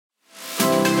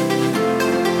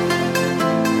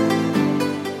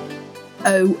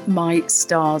Oh my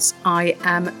stars, I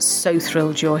am so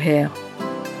thrilled you're here.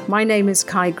 My name is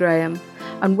Kai Graham,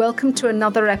 and welcome to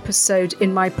another episode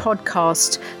in my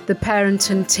podcast, The Parent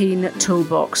and Teen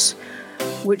Toolbox,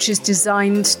 which is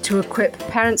designed to equip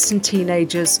parents and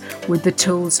teenagers with the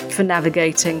tools for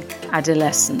navigating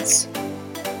adolescence.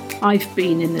 I've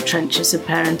been in the trenches of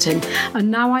parenting, and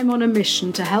now I'm on a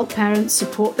mission to help parents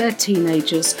support their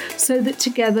teenagers so that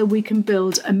together we can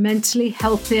build a mentally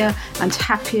healthier and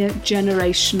happier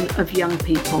generation of young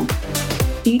people.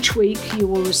 Each week you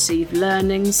will receive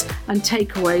learnings and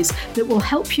takeaways that will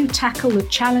help you tackle the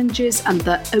challenges and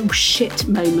the oh shit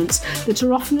moments that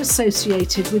are often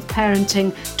associated with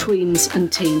parenting tweens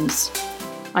and teens.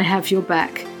 I have your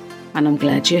back, and I'm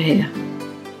glad you're here.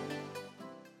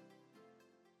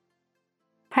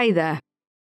 Hey there.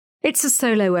 It's a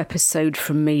solo episode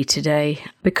from me today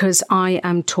because I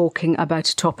am talking about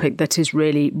a topic that is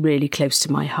really, really close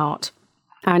to my heart.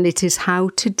 And it is how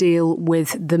to deal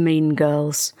with the mean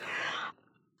girls.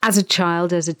 As a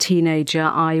child, as a teenager,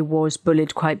 I was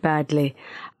bullied quite badly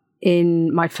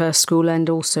in my first school and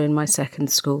also in my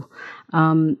second school.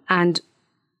 And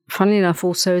funnily enough,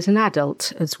 also as an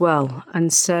adult as well.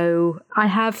 And so I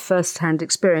have first-hand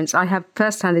experience.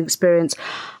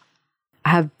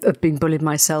 Have been bullied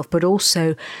myself, but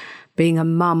also being a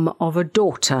mum of a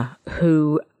daughter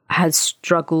who has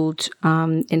struggled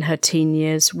in her teen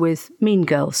years with mean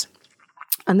girls.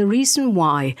 And the reason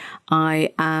why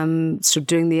I am sort of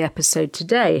doing the episode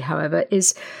today, however,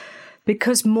 is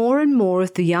because more and more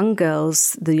of the young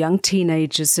girls, the young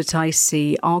teenagers that I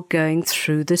see are going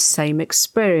through the same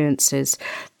experiences.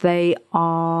 They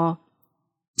are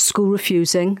school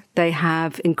refusing, they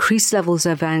have increased levels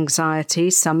of anxiety,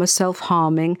 some are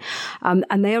self-harming,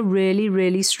 and they are really,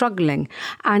 really struggling.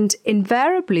 And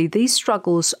invariably, these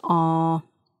struggles are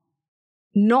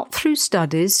not through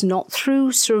studies, not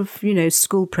through sort of,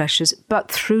 school pressures,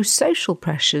 but through social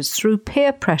pressures, through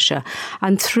peer pressure,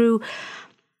 and through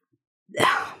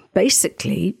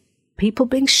basically people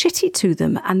being shitty to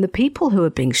them. And the people who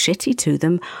are being shitty to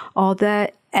them are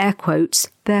their, air quotes,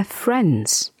 their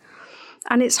friends.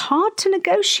 And it's hard to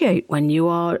negotiate when you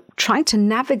are trying to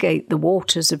navigate the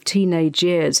waters of teenage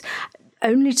years,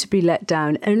 only to be let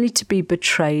down, only to be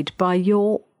betrayed by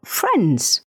your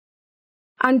friends.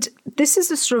 And this is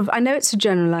a sort of, I know it's a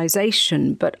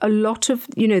generalization, but a lot of,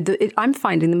 I'm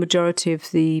finding the majority of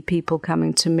the people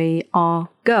coming to me are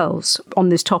girls on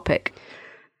this topic.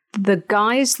 The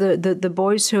guys, the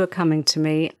boys who are coming to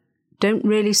me don't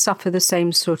really suffer the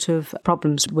same sort of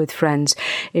problems with friends.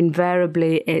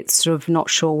 Invariably, it's sort of not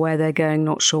sure where they're going,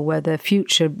 not sure where their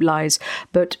future lies,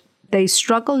 but they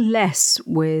struggle less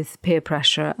with peer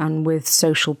pressure and with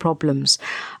social problems.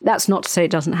 That's not to say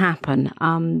it doesn't happen,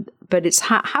 but it's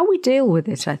how we deal with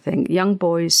it, I think. Young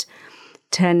boys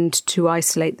tend to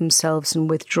isolate themselves and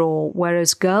withdraw,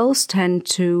 whereas girls tend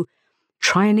to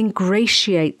try and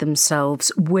ingratiate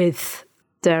themselves with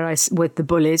the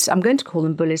bullies. I'm going to call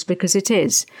them bullies because it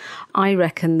is. I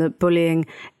reckon that bullying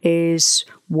is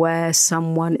where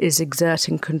someone is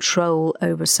exerting control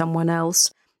over someone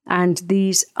else. And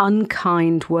these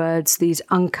unkind words, these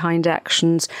unkind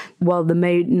actions, while there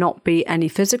may not be any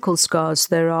physical scars,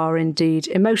 there are indeed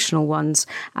emotional ones.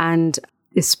 And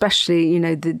especially,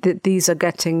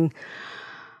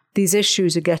 these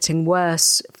issues are getting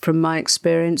worse from my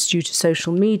experience due to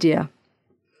social media.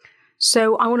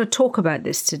 So I want to talk about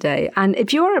this today. And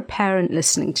if you're a parent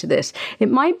listening to this,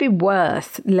 it might be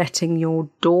worth letting your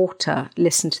daughter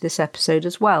listen to this episode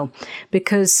as well.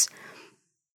 Because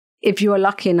if you are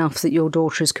lucky enough that your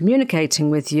daughter is communicating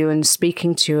with you and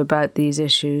speaking to you about these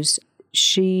issues,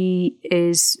 she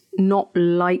is not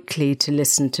likely to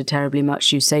listen to terribly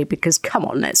much you say because, come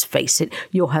on, let's face it,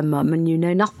 you're her mum and you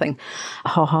know nothing.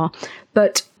 Ha ha.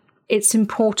 But it's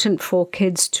important for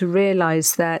kids to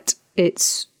realise that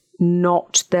it's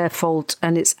not their fault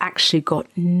and it's actually got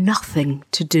nothing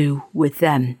to do with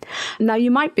them. Now,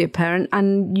 you might be a parent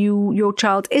and your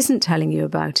child isn't telling you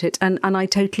about it, and I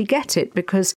totally get it,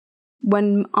 because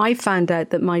when I found out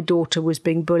that my daughter was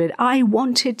being bullied, I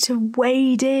wanted to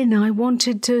wade in. I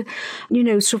wanted to,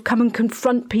 sort of come and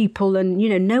confront people, and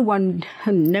no one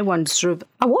sort of.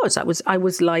 I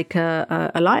was like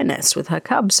a lioness with her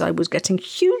cubs. I was getting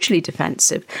hugely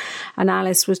defensive, and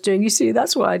Alice was doing. You see,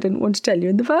 that's why I didn't want to tell you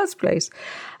in the first place.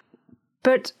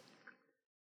 But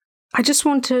I just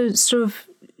want to sort of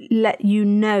let you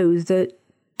know that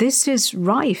this is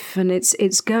rife and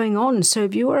it's going on. So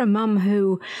if you're a mum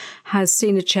who has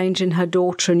seen a change in her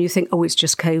daughter and you think, oh, it's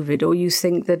just COVID, or you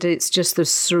think that it's just the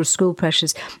sort of school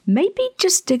pressures, maybe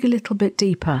just dig a little bit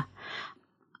deeper.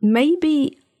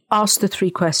 Maybe ask the 3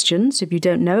 questions. If you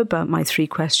don't know about my 3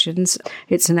 questions,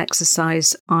 it's an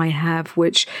exercise I have,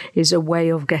 which is a way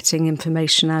of getting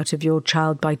information out of your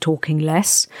child by talking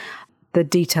less. The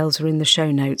details are in the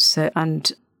show notes,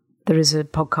 and there is a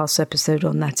podcast episode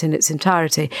on that in its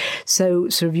entirety. So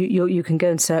sort of you can go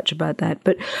and search about that.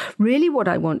 But really what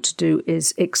I want to do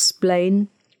is explain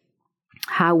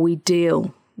how we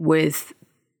deal with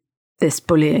this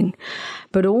bullying,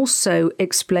 but also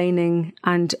explaining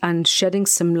and shedding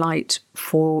some light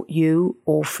for you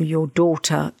or for your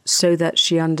daughter so that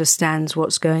she understands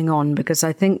what's going on. Because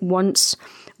I think once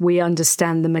we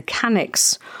understand the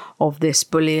mechanics of this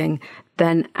bullying,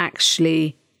 then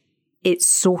actually it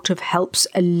sort of helps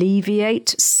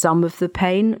alleviate some of the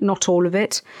pain, not all of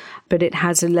it, but it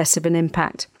has a less of an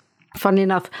impact. Funny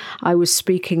enough, I was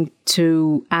speaking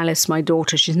to Alice, my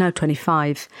daughter. She's now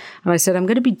 25. And I said, I'm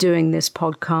going to be doing this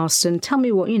podcast and tell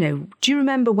me what, do you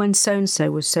remember when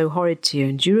so-and-so was so horrid to you?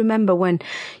 And do you remember when,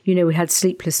 we had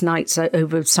sleepless nights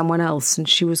over someone else? And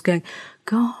she was going,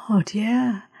 God,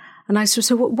 yeah. And I said,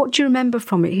 so what do you remember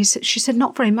from it? She said,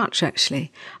 not very much,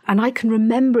 actually. And I can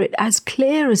remember it as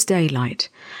clear as daylight.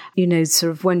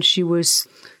 Sort of when she was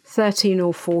 13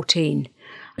 or 14,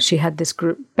 she had this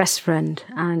best friend,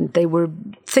 and they were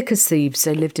thick as thieves.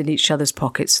 They lived in each other's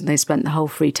pockets, and they spent the whole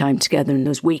free time together, and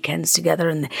those weekends together,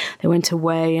 and they went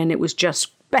away, and it was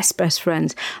just best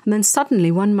friends. And then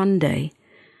suddenly, one Monday,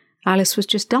 Alice was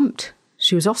just dumped.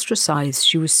 She was ostracized.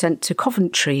 She was sent to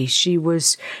Coventry. She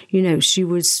was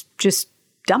just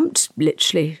dumped,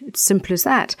 literally. It's simple as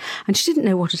that. And she didn't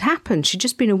know what had happened. She'd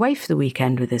just been away for the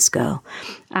weekend with this girl.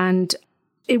 And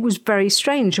it was very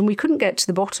strange. And we couldn't get to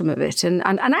the bottom of it. And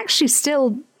actually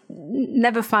still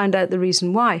never found out the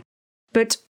reason why.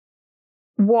 But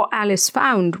what Alice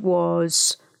found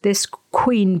was this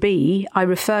queen bee. I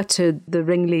refer to the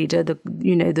ringleader,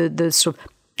 the sort of,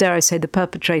 dare I say, the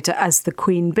perpetrator as the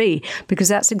queen bee, because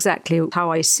that's exactly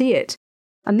how I see it.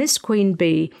 And this queen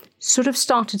bee sort of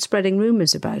started spreading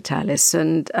rumours about Alice,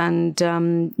 and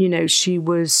she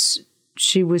was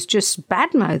just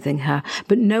bad-mouthing her,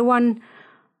 but no one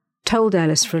told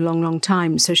Alice for a long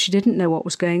time, so she didn't know what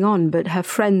was going on. But her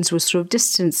friends were sort of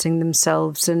distancing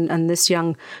themselves, and this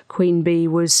young queen bee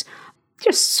was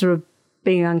just sort of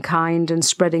being unkind and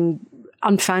spreading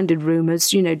unfounded rumours,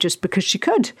 just because she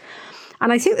could.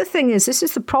 And I think the thing is, this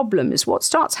is the problem, is what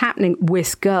starts happening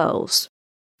with girls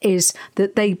is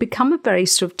that they become a very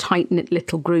sort of tight-knit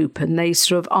little group, and they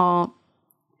sort of are,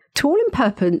 to all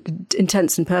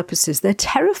intents and purposes, they're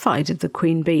terrified of the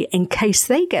queen bee in case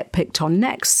they get picked on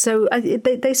next. So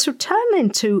they sort of turn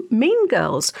into mean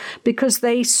girls because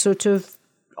they sort of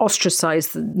ostracize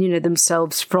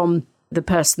themselves from the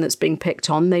person that's being picked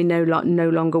on. They no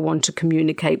longer want to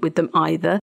communicate with them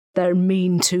either. They're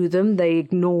mean to them. They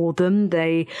ignore them.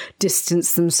 They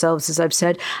distance themselves, as I've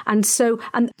said. And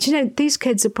these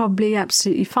kids are probably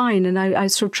absolutely fine. And I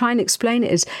sort of try and explain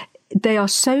it as they are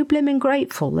so blimmin'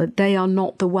 grateful that they are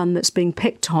not the one that's being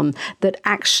picked on, that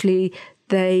actually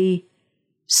they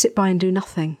sit by and do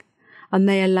nothing. And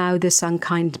they allow this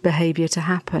unkind behaviour to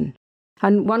happen.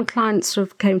 And one client sort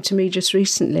of came to me just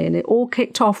recently, and it all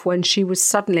kicked off when she was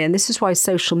suddenly, and this is why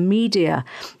social media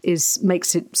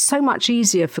makes it so much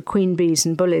easier for queen bees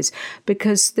and bullies,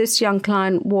 because this young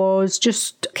client was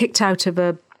just kicked out of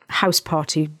a house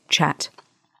party chat.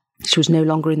 She was no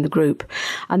longer in the group.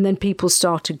 And then people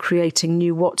started creating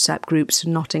new WhatsApp groups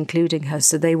and not including her,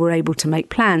 so they were able to make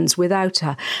plans without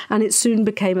her. And it soon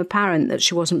became apparent that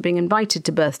she wasn't being invited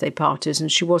to birthday parties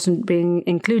and she wasn't being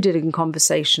included in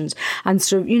conversations. And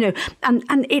so,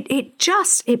 and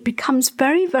it becomes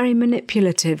very, very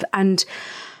manipulative. And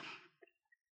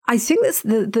I think that's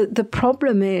the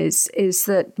problem is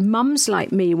that mums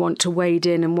like me want to wade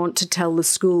in and want to tell the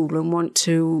school and want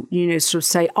to, sort of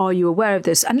say, are you aware of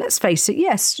this? And let's face it,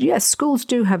 yes, schools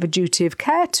do have a duty of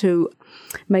care to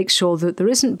make sure that there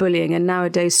isn't bullying. And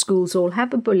nowadays schools all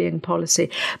have a bullying policy,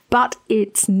 but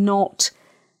it's not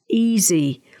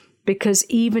easy. Because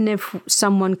even if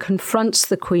someone confronts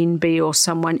the queen bee or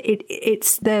someone,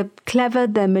 they're clever,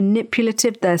 they're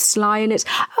manipulative, they're sly, and it's,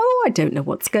 I don't know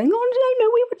what's going on.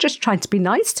 No, we were just trying to be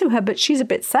nice to her, but she's a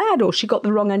bit sad, or she got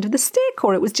the wrong end of the stick,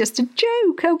 or it was just a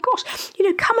joke. Oh gosh,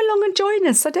 come along and join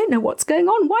us. I don't know what's going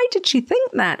on. Why did she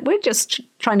think that? We're just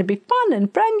trying to be fun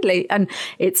and friendly. And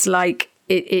it's like,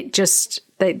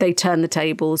 they turn the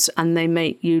tables and they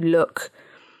make you look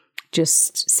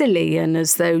just silly and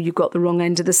as though you got the wrong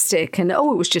end of the stick, and it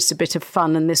was just a bit of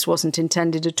fun and this wasn't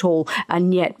intended at all.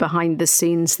 And yet behind the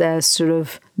scenes they're sort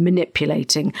of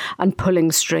manipulating and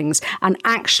pulling strings and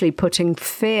actually putting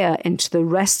fear into the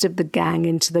rest of the gang,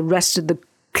 into the rest of the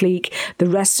clique, the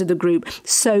rest of the group,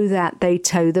 so that they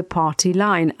toe the party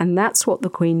line. And that's what the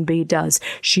queen bee does.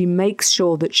 She makes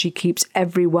sure that she keeps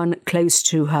everyone close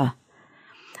to her.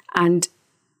 And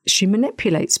she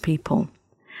manipulates people.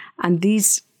 And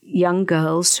these young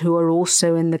girls who are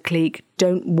also in the clique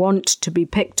don't want to be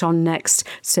picked on next,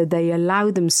 so they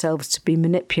allow themselves to be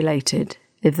manipulated,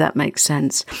 if that makes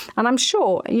sense. And I'm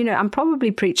sure, I'm probably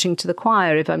preaching to the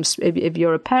choir if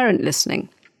you're a parent listening,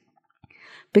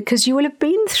 because you will have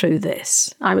been through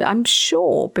this. I'm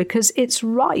sure, because it's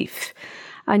rife.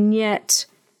 And yet,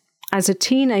 as a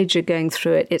teenager going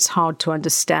through it, it's hard to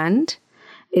understand.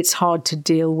 It's hard to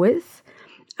deal with.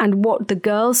 And what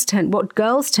girls tend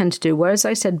to do, whereas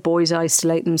I said boys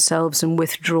isolate themselves and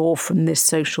withdraw from this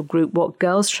social group, what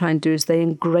girls try and do is they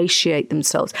ingratiate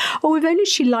themselves. Oh, if only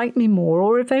she liked me more,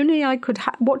 or if only I could,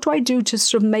 what do I do to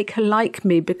sort of make her like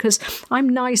me? Because I'm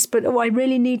nice, but I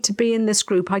really need to be in this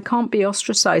group. I can't be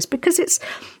ostracized, because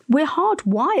we're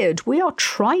hardwired. We are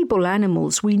tribal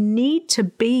animals. We need to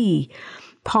be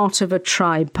part of a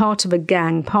tribe, part of a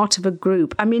gang, part of a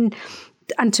group. I mean,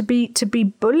 and to be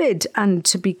bullied and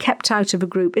to be kept out of a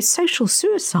group is social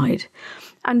suicide.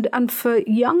 And for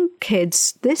young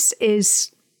kids, this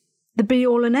is the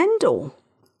be-all and end-all.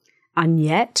 And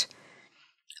yet,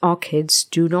 our kids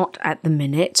do not at the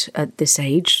minute, at this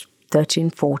age, 13,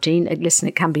 14, listen,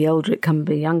 it can be older, it can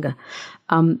be younger,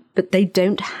 but they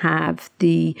don't have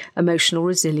the emotional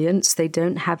resilience, they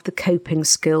don't have the coping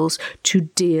skills to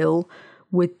deal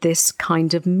with this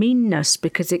kind of meanness,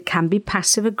 because it can be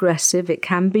passive-aggressive, it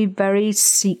can be very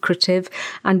secretive,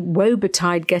 and woe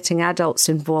betide getting adults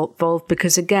involved,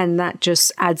 because again, that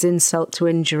just adds insult to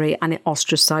injury and it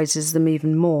ostracizes them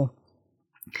even more.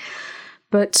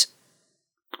 But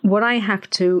what I have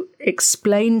to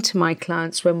explain to my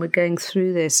clients when we're going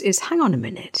through this is, hang on a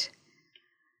minute,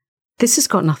 this has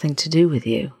got nothing to do with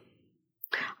you.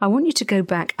 I want you to go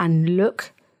back and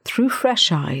look through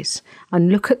fresh eyes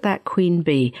and look at that queen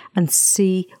bee and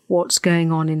see what's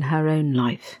going on in her own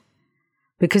life.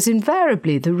 Because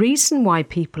invariably, the reason why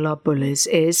people are bullies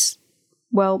is,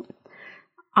 well,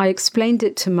 I explained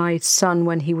it to my son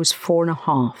when he was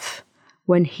 4.5,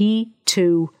 when he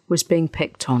too was being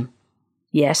picked on.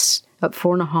 Yes, at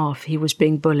 4.5, he was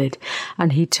being bullied.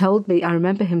 And he told me, I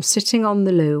remember him sitting on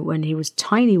the loo when he was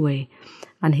tiny wee,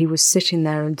 and he was sitting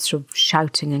there and sort of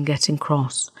shouting and getting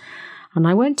cross. And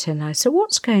I went in, I said,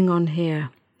 what's going on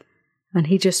here? And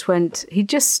he just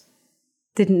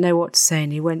didn't know what to say.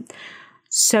 And he went,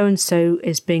 so-and-so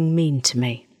is being mean to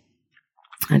me.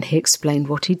 And he explained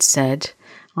what he'd said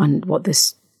and what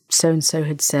this so-and-so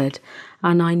had said.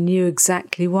 And I knew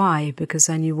exactly why, because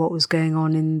I knew what was going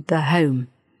on in the home.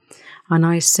 And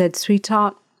I said,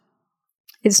 sweetheart,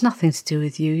 it's nothing to do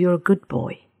with you. You're a good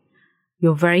boy.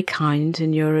 You're very kind,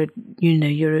 and you're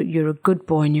a good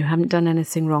boy, and you haven't done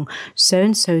anything wrong.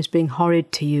 So-and-so is being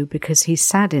horrid to you because he's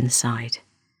sad inside.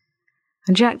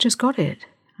 And Jack just got it.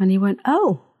 And he went,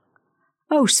 oh,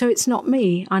 so it's not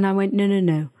me. And I went,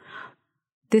 no.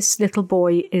 This little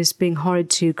boy is being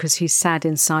horrid to you because he's sad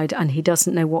inside and he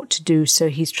doesn't know what to do, so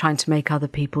he's trying to make other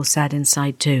people sad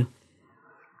inside too.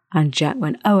 And Jack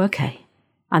went, oh, okay.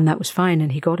 And that was fine,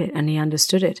 and he got it, and he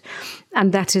understood it.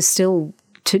 And that is still...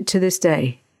 To this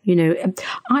day,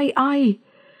 I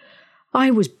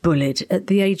was bullied at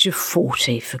the age of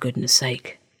 40, for goodness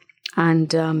sake.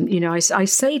 And, I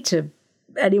say to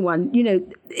anyone,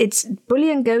 it's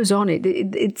bullying goes on.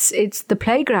 It's the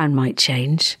playground might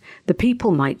change, the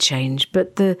people might change,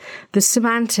 but the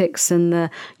semantics and the,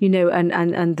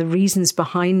 and the reasons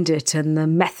behind it and the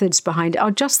methods behind it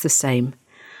are just the same.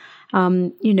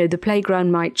 The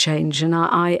playground might change, and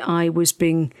I was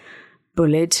being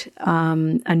bullied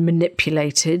and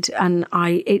manipulated, and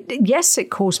it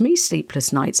caused me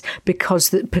sleepless nights,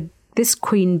 because this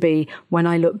queen bee, when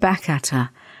I look back at her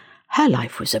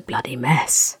life was a bloody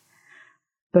mess.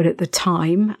 But at the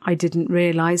time, I didn't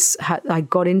realise I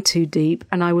got in too deep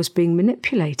and I was being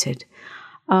manipulated.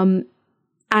 And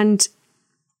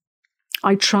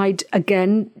I tried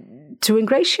again to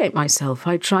ingratiate myself.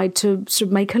 I tried to sort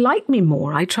of make her like me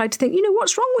more. I tried to think,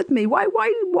 what's wrong with me? Why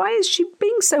is she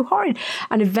being so horrid?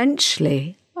 And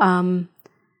eventually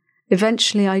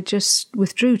I just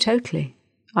withdrew totally.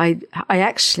 I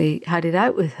actually had it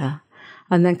out with her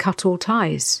and then cut all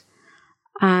ties.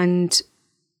 And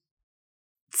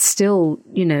still,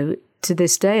 to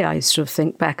this day, I sort of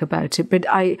think back about it. But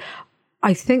I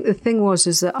think the thing was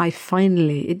that I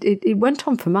finally, it went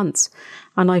on for months,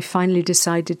 and I finally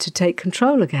decided to take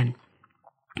control again.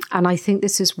 And I think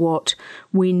this is what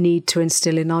we need to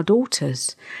instill in our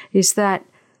daughters, is that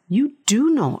you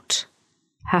do not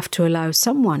have to allow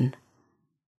someone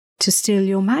to steal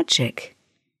your magic.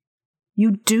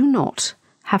 You do not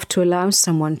have to allow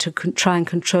someone to try and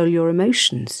control your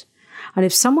emotions. And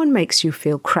if someone makes you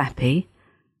feel crappy,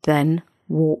 then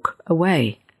walk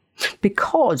away.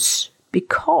 Because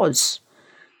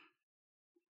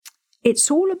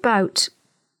it's all about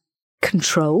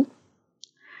control.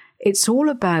 It's all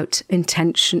about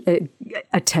attention.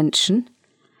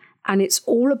 And it's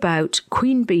all about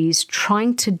queen bees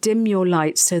trying to dim your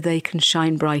light so they can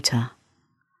shine brighter.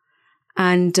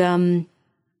 And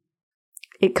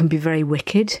it can be very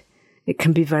wicked. It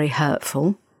can be very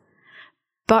hurtful.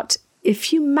 But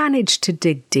if you manage to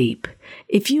dig deep,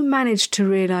 if you manage to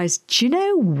realize, do you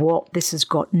know what? This has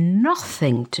got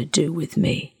nothing to do with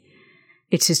me.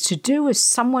 It is to do with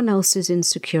someone else's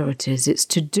insecurities. It's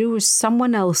to do with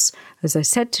someone else, as I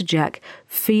said to Jack,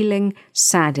 feeling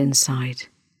sad inside.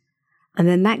 And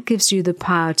then that gives you the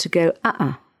power to go,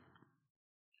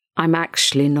 I'm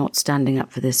actually not standing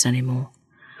up for this anymore.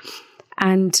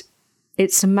 And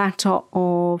it's a matter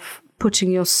of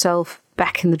putting yourself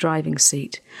back in the driving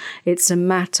seat. It's a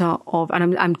matter of,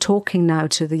 and I'm talking now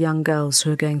to the young girls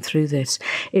who are going through this,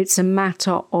 it's a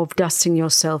matter of dusting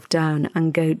yourself down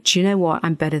and go, do you know what?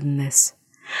 I'm better than this.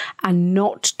 And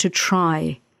not to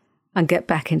try and get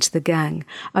back into the gang,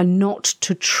 and not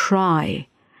to try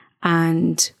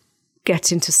and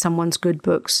get into someone's good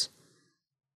books,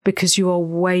 because you are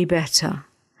way better.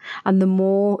 And the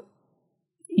more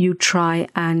you try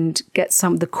and get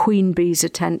the queen bee's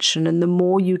attention, and the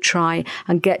more you try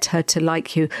and get her to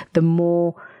like you, the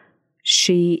more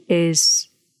she is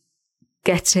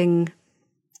getting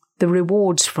the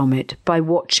rewards from it by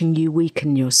watching you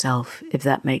weaken yourself, if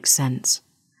that makes sense.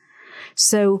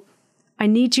 So I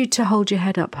need you to hold your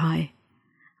head up high.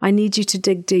 I need you to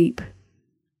dig deep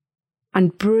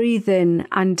and breathe in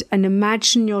and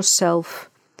imagine yourself.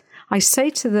 I say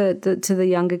to the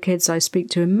younger kids I speak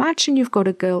to, imagine you've got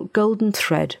a golden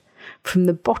thread from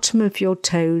the bottom of your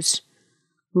toes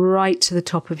right to the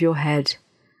top of your head.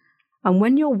 And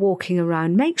when you're walking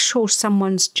around, make sure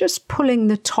someone's just pulling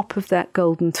the top of that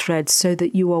golden thread so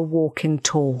that you are walking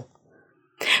tall.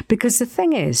 Because the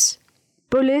thing is,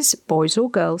 bullies, boys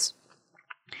or girls,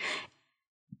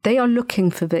 they are looking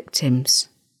for victims.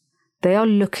 They are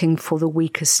looking for the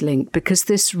weakest link, because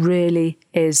this really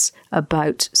is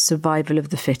about survival of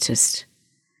the fittest.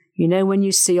 You know, when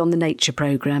you see on the nature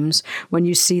programs, when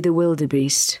you see the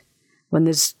wildebeest, when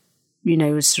there's, you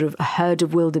know, sort of a herd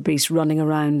of wildebeest running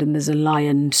around and there's a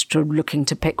lion sort of looking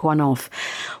to pick one off,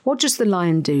 what does the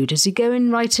lion do? Does he go in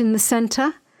right in the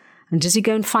centre? And does he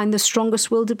go and find the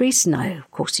strongest wildebeest? No, of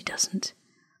course he doesn't.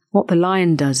 What the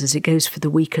lion does is it goes for the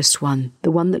weakest one, the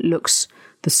one that looks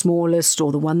the smallest,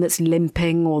 or the one that's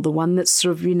limping, or the one that's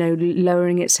sort of, you know,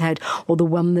 lowering its head, or the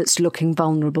one that's looking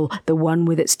vulnerable, the one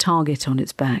with its target on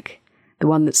its back, the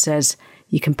one that says,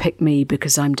 you can pick me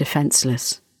because I'm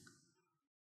defenceless.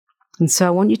 And so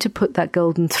I want you to put that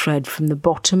golden thread from the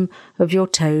bottom of your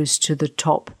toes to the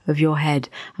top of your head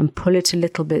and pull it a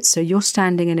little bit so you're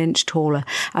standing an inch taller.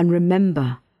 And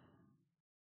remember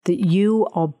that you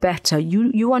are better.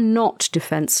 You are not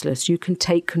defenceless. You can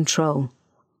take control,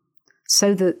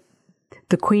 so that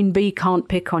the queen bee can't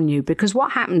pick on you. Because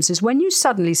what happens is when you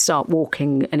suddenly start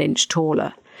walking an inch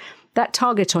taller, that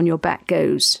target on your back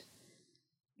goes.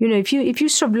 You know, if you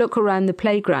sort of look around the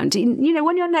playground, you know,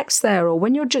 when you're next there, or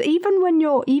when you're just, even when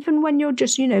you're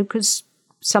just, you know, because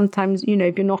sometimes, you know,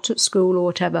 if you're not at school or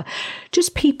whatever,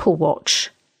 just people watch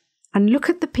and look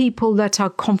at the people that are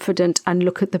confident and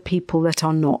look at the people that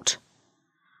are not.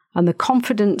 And the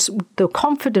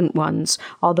confident ones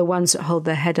are the ones that hold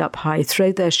their head up high,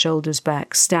 throw their shoulders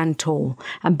back, stand tall,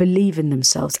 and believe in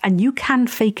themselves. And you can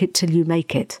fake it till you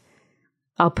make it.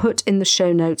 I'll put in the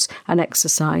show notes an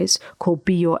exercise called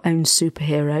Be Your Own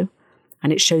Superhero,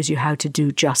 and it shows you how to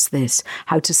do just this,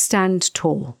 how to stand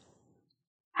tall,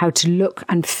 how to look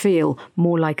and feel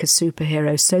more like a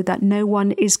superhero so that no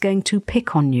one is going to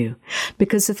pick on you.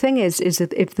 Because the thing is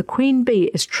that if the queen bee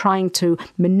is trying to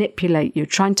manipulate you,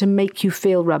 trying to make you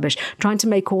feel rubbish, trying to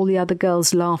make all the other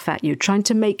girls laugh at you, trying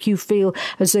to make you feel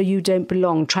as though you don't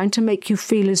belong, trying to make you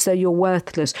feel as though you're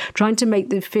worthless, trying to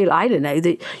make them feel, I don't know,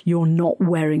 that you're not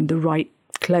wearing the right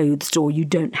clothes, or you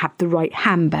don't have the right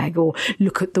handbag, or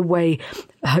look at the way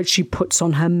she puts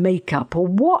on her makeup, or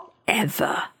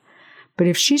whatever. But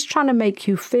if she's trying to make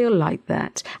you feel like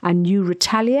that and you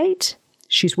retaliate,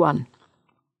 she's won.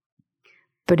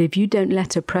 But if you don't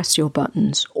let her press your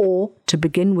buttons, or to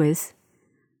begin with,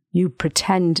 you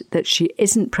pretend that she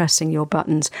isn't pressing your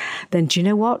buttons, then do you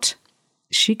know what?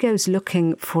 She goes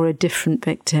looking for a different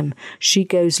victim. She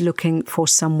goes looking for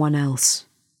someone else.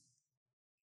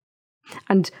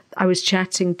 And I was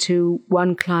chatting to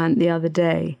one client the other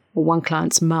day, or one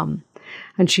client's mum,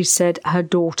 And she said her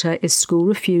daughter is school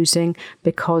refusing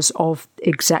because of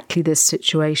exactly this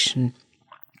situation.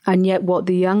 And yet what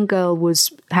the young girl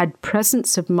had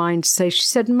presence of mind to say, she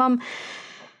said, Mum,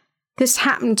 this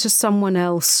happened to someone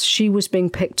else. She was being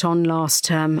picked on last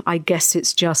term. I guess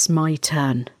it's just my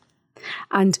turn.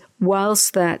 And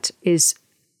whilst that is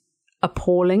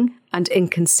appalling and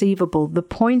inconceivable, the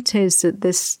point is that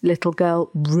this little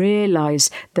girl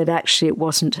realized that actually it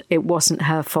wasn't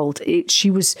her fault.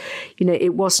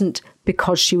 It wasn't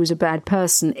because she was a bad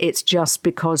person. It's just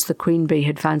because the queen bee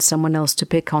had found someone else to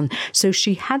pick on. So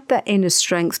she had that inner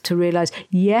strength to realize,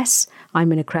 yes,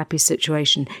 I'm in a crappy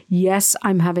situation. Yes,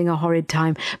 I'm having a horrid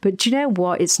time. But do you know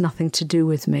what? It's nothing to do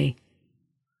with me.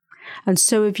 And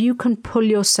so if you can pull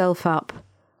yourself up,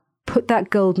 put that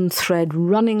golden thread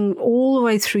running all the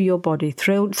way through your body,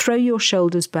 throw your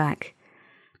shoulders back,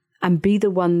 and be the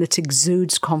one that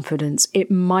exudes confidence.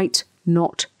 It might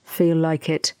not feel like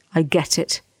it. I get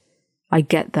it. I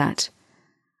get that.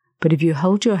 But if you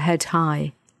hold your head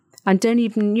high and don't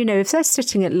even, if they're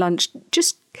sitting at lunch,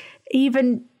 just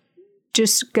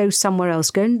go somewhere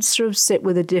else. Go and sort of sit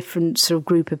with a different sort of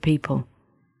group of people.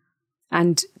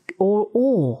 And,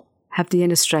 or have the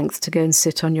inner strength to go and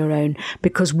sit on your own,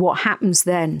 because what happens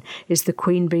then is the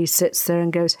queen bee sits there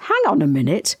and goes, hang on a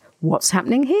minute, what's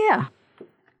happening here?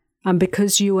 And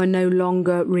because you are no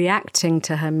longer reacting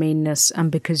to her meanness,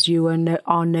 and because you are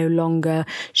no longer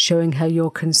showing her you're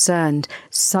concerned,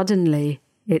 suddenly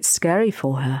it's scary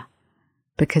for her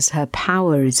because her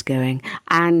power is going.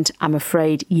 And I'm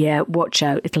afraid, watch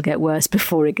out, it'll get worse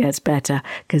before it gets better,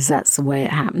 because that's the way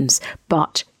it happens.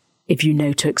 But if you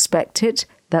know to expect it,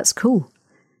 that's cool.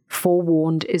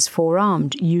 Forewarned is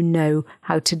forearmed. You know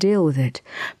how to deal with it.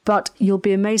 But you'll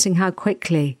be amazing how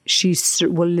quickly she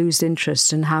will lose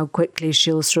interest and how quickly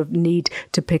she'll sort of need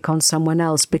to pick on someone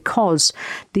else, because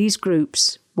these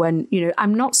groups, when,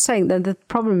 I'm not saying that the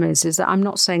problem is that I'm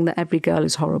not saying that every girl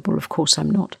is horrible. Of course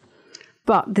I'm not.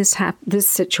 But this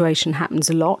situation happens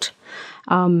a lot.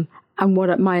 And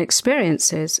what my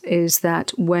experience is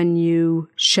that when you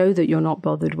show that you're not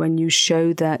bothered, when you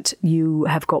show that you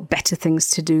have got better things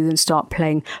to do than start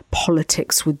playing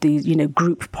politics with these,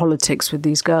 group politics with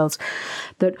these girls,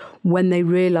 that when they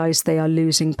realize they are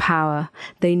losing power,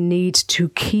 they need to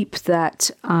keep that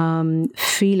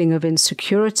feeling of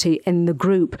insecurity in the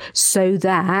group so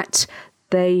that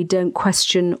they don't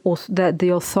question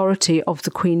the authority of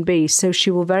the queen bee. So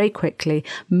she will very quickly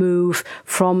move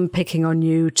from picking on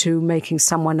you to making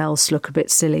someone else look a bit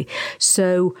silly.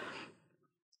 So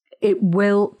it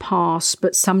will pass,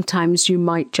 but sometimes you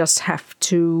might just have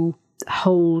to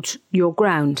hold your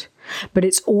ground. But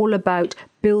it's all about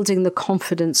building the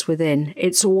confidence within.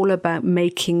 It's all about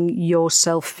making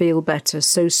yourself feel better.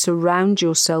 So surround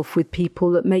yourself with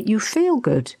people that make you feel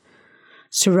good.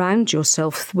 Surround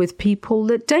yourself with people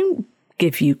that don't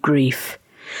give you grief.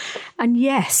 And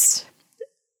yes,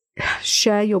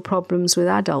 share your problems with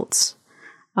adults.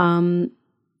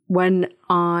 When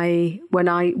I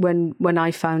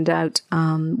found out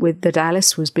that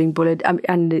Alice was being bullied,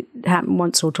 and it happened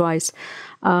once or twice,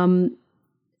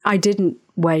 I didn't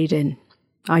wade in.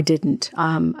 I didn't,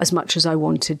 as much as I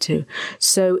wanted to.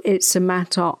 So it's a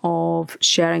matter of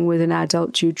sharing with an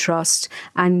adult you trust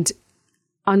and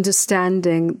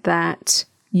understanding that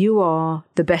you are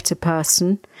the better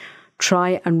person.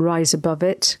 Try and rise above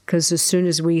it, because as soon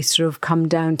as we sort of come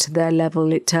down to their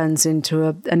level, it turns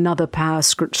into another power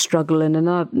struggle and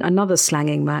another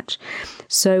slanging match.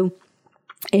 So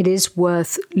it is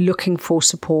worth looking for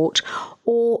support,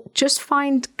 or just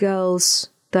find girls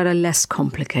that are less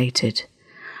complicated.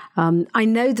 I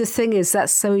know the thing is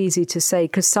that's so easy to say,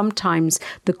 because sometimes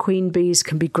the queen bees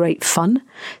can be great fun.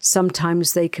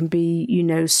 Sometimes they can be,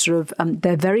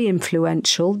 they're very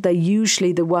influential. They're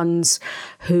usually the ones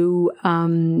who,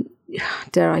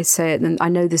 dare I say it, and I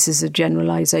know this is a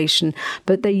generalization,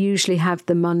 but they usually have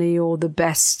the money or the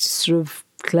best sort of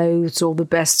clothes or the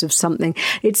best of something.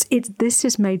 This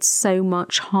is made so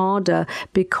much harder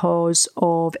because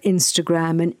of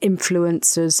Instagram and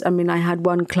influencers. I mean, I had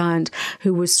one client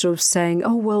who was sort of saying,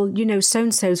 oh, well,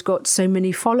 so-and-so's got so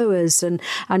many followers and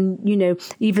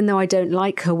even though I don't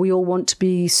like her, we all want to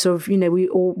be sort of, we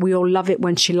all love it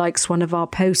when she likes one of our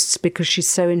posts because she's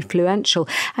so influential.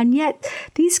 And yet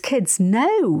these kids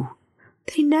know.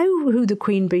 They know who the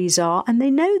queen bees are, and they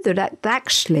know that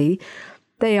actually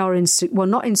they are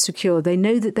not insecure. They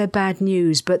know that they're bad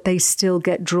news, but they still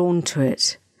get drawn to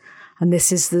it. And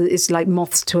this is it's like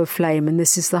moths to a flame. And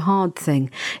this is the hard thing,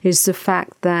 is the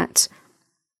fact that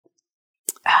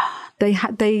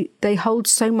they hold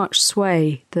so much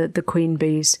sway, the queen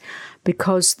bees,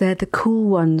 because they're the cool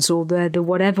ones or they're the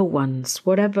whatever ones,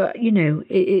 whatever,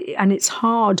 and it's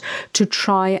hard to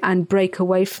try and break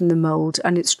away from the mold,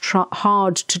 and it's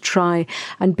hard to try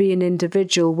and be an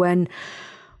individual when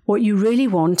what you really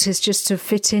want is just to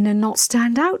fit in and not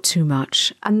stand out too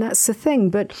much. And that's the thing.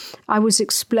 But I was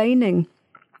explaining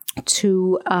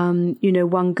to,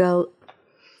 one girl,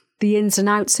 the ins and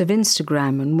outs of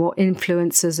Instagram and what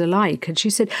influencers are like. And she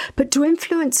said, but do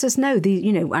influencers know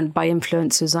and by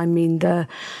influencers, I mean the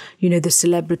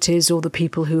celebrities or the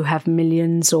people who have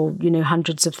millions or,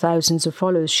 hundreds of thousands of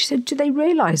followers. She said, do they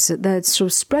realize that they're sort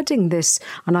of spreading this?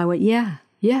 And I went, yeah,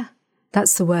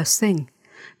 that's the worst thing.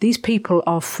 These people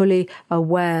are fully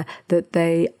aware that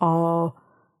they are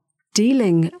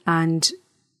dealing and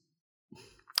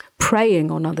preying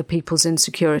on other people's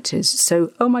insecurities.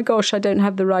 So, oh my gosh, I don't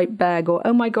have the right bag, or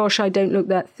oh my gosh, I don't look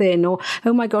that thin, or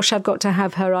oh my gosh, I've got to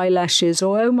have her eyelashes,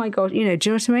 or oh my God, do you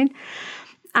know what I mean?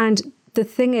 And the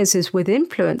thing is with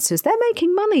influencers, they're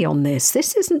making money on this.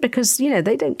 This isn't because,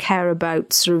 they don't care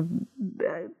about sort of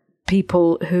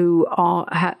people who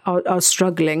are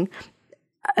struggling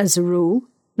as a rule.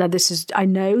 Now, I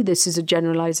know this is a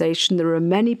generalization. There are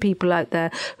many people out there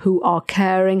who are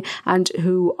caring and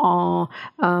who are,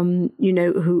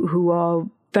 who are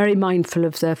very mindful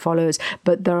of their followers.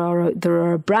 But there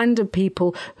are a brand of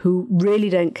people who really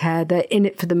don't care. They're in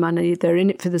it for the money. They're in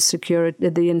it for the security,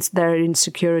 their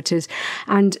insecurities.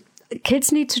 And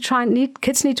kids need to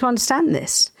understand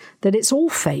this, that it's all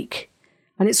fake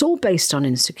and it's all based on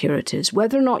insecurities.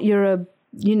 Whether or not you're an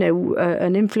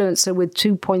influencer with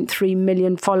 2.3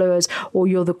 million followers, or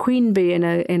you're the queen bee in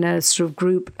a sort of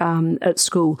group at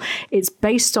school, it's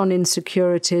based on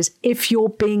insecurities. If you're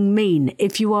being mean,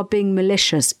 if you are being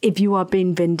malicious, if you are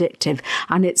being vindictive,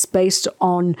 and it's based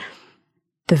on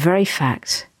the very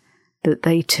fact that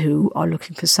they too are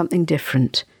looking for something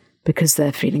different because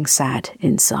they're feeling sad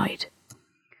inside.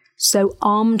 So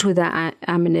armed with that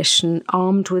ammunition,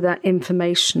 armed with that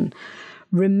information,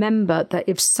 remember that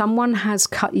if someone has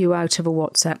cut you out of a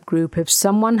WhatsApp group, if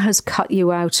someone has cut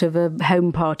you out of a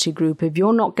home party group, if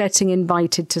you're not getting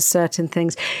invited to certain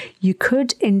things, you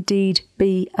could indeed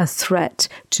be a threat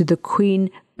to the queen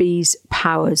bee's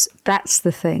powers. That's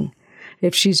the thing.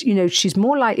 If she's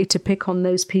more likely to pick on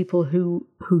those people who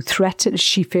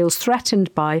she feels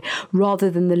threatened by, rather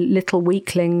than the little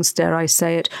weaklings, dare I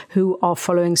say it, who are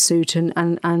following suit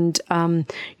and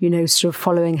sort of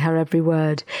following her every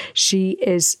word. She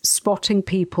is spotting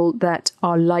people that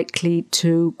are likely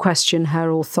to question her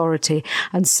authority.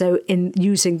 And so in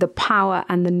using the power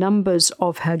and the numbers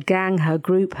of her gang, her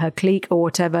group, her clique, or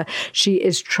whatever, she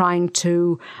is trying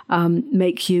to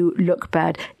make you look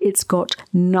bad. It's got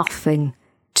nothing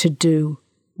to do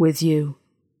with you.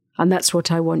 And that's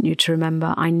what I want you to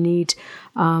remember. I need,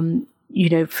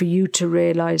 for you to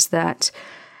realize that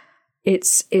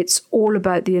it's all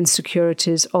about the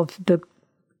insecurities of the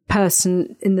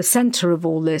person in the center of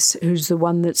all this, who's the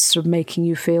one that's sort of making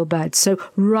you feel bad. So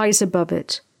rise above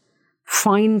it.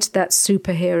 Find that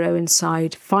superhero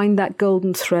inside, find that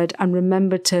golden thread, and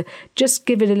remember to just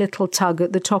give it a little tug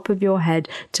at the top of your head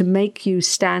to make you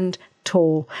stand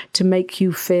tall, to make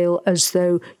you feel as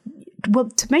though,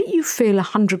 to make you feel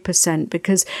 100%,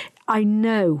 because I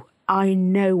know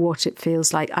what it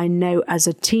feels like. I know as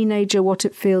a teenager what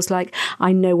it feels like.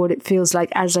 I know what it feels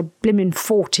like as a blimmin'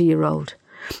 40-year-old.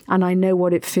 And I know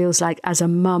what it feels like as a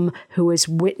mum who is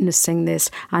witnessing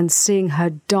this and seeing her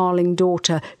darling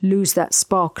daughter lose that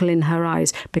sparkle in her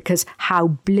eyes, because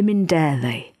how blimmin' dare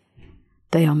they?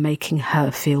 They are making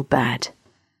her feel bad.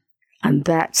 And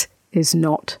that is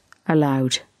not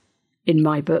allowed in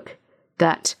my book.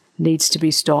 That needs to be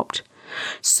stopped.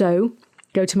 So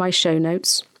go to my show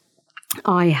notes.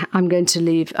 I'm going to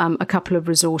leave a couple of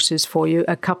resources for you,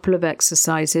 a couple of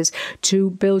exercises to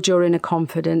build your inner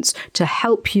confidence, to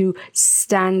help you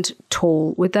stand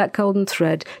tall with that golden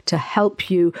thread, to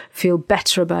help you feel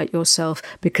better about yourself,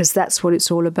 because that's what it's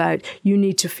all about. You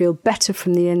need to feel better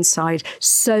from the inside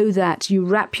so that you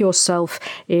wrap yourself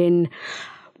in,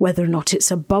 whether or not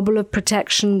it's a bubble of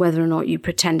protection, whether or not you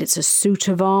pretend it's a suit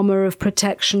of armor of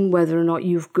protection, whether or not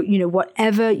you've got,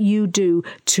 whatever you do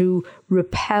to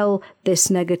repel this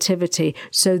negativity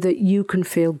so that you can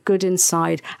feel good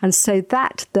inside. And so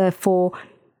that, therefore,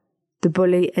 the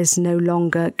bully is no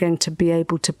longer going to be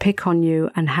able to pick on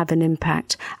you and have an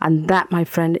impact. And that, my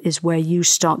friend, is where you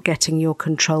start getting your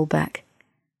control back.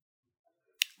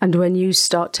 And when you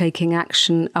start taking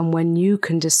action, and when you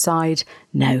can decide,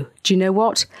 no, do you know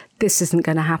what? This isn't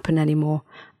going to happen anymore.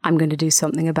 I'm going to do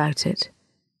something about it.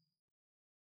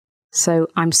 So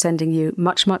I'm sending you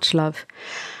much, much love.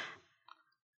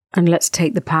 And let's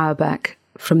take the power back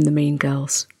from the mean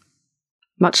girls.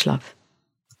 Much love.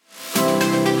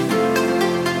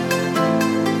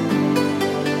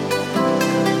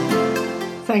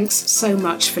 Thanks so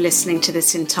much for listening to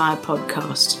this entire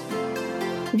podcast.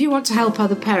 If you want to help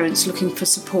other parents looking for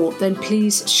support, then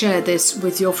please share this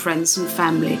with your friends and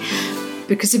family.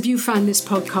 Because if you found this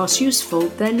podcast useful,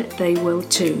 then they will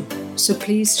too. So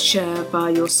please share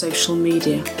via your social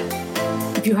media.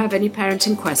 If you have any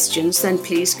parenting questions, then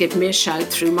please give me a shout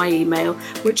through my email,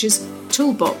 which is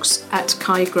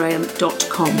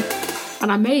toolbox@kaigraham.com.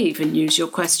 And I may even use your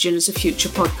question as a future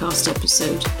podcast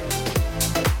episode.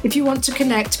 If you want to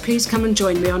connect, please come and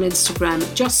join me on Instagram.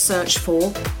 Just search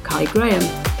for Kai Graham.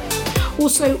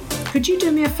 Also, could you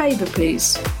do me a favour,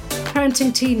 please?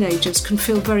 Parenting teenagers can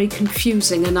feel very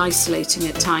confusing and isolating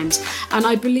at times, and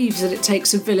I believe that it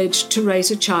takes a village to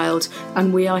raise a child,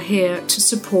 and we are here to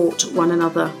support one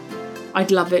another.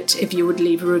 I'd love it if you would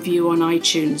leave a review on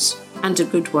iTunes, and a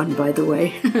good one, by the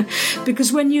way,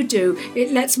 because when you do,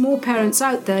 it lets more parents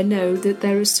out there know that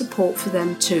there is support for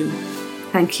them too.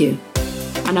 Thank you.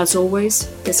 And as always,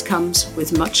 this comes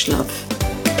with much love.